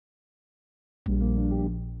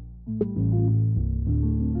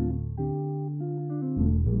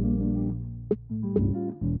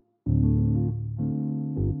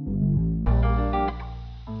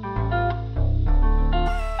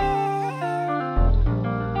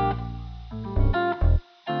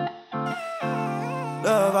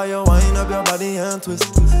your body and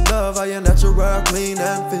twist. Love how you're natural, clean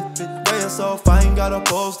and fit. Way you're so fine, got a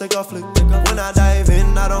pose, take a flick. When I dive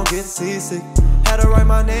in, I don't get seasick. Had to write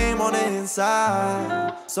my name on the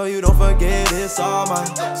inside, so you don't forget it's all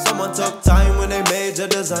mine. Someone took time when they made your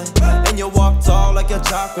design, and you walk tall like your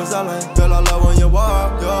chakras align. Girl, I love when you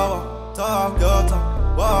walk your walk, talk your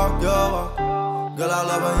talk, walk your walk. Girl, I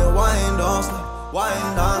love when you whine, don't stop,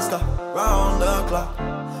 whine, don't stop, round the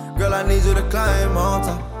clock. Girl, I need you to climb on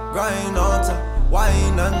top, grind on top,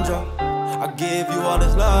 whine and drop. I give you all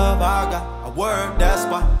this love I got, I work that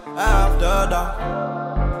spot after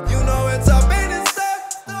dark. You know it's up in it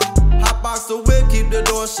stuck. Hot box the whip, keep the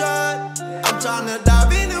door shut. I'm tryna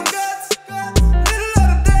dive in them guts. Middle of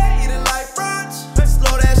the day, eating like brunch.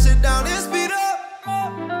 Slow that shit down and speed up.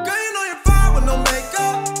 Girl, you know you're fine with no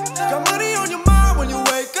makeup. Got money on your mind when you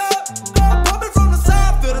wake up. I'm pumping from the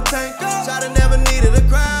side, fill the tank up. Shawty never needed a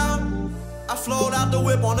crowd. I flowed out the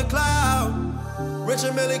whip on the cloud. Rich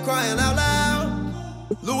and Millie crying out loud.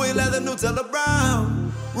 Louis leather, Nutella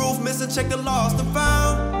brown. Roof missing, check the lost and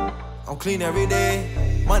found. I'm clean every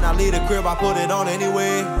day. Might not leave the crib, I put it on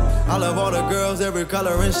anyway. I love all the girls, every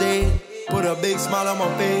color and shade. Put a big smile on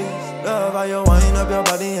my face. Love how you wind up your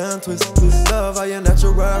body and twist. Love how you're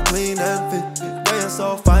natural, clean and fit. Way you're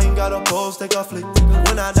so fine, got a pose, take a flick.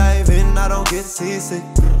 When I dive in, I don't get seasick.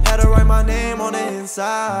 Had to write my name on the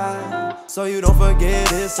inside, so you don't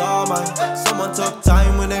forget it's all mine. Someone took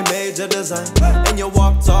time when they made your design, and you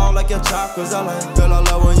walk tall like your chakras align. Girl, I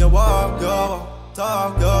love when you walk your walk,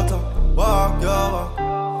 talk your talk, walk your walk.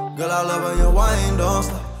 Girl, I love when you whine, don't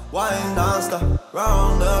stop, whine, don't stop,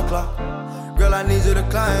 round the clock. Girl, I need you to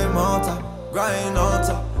climb on top, grind on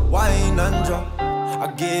top, whine and drop.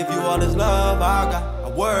 I give you all this love I got, I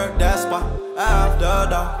work that spot after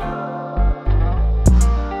dark.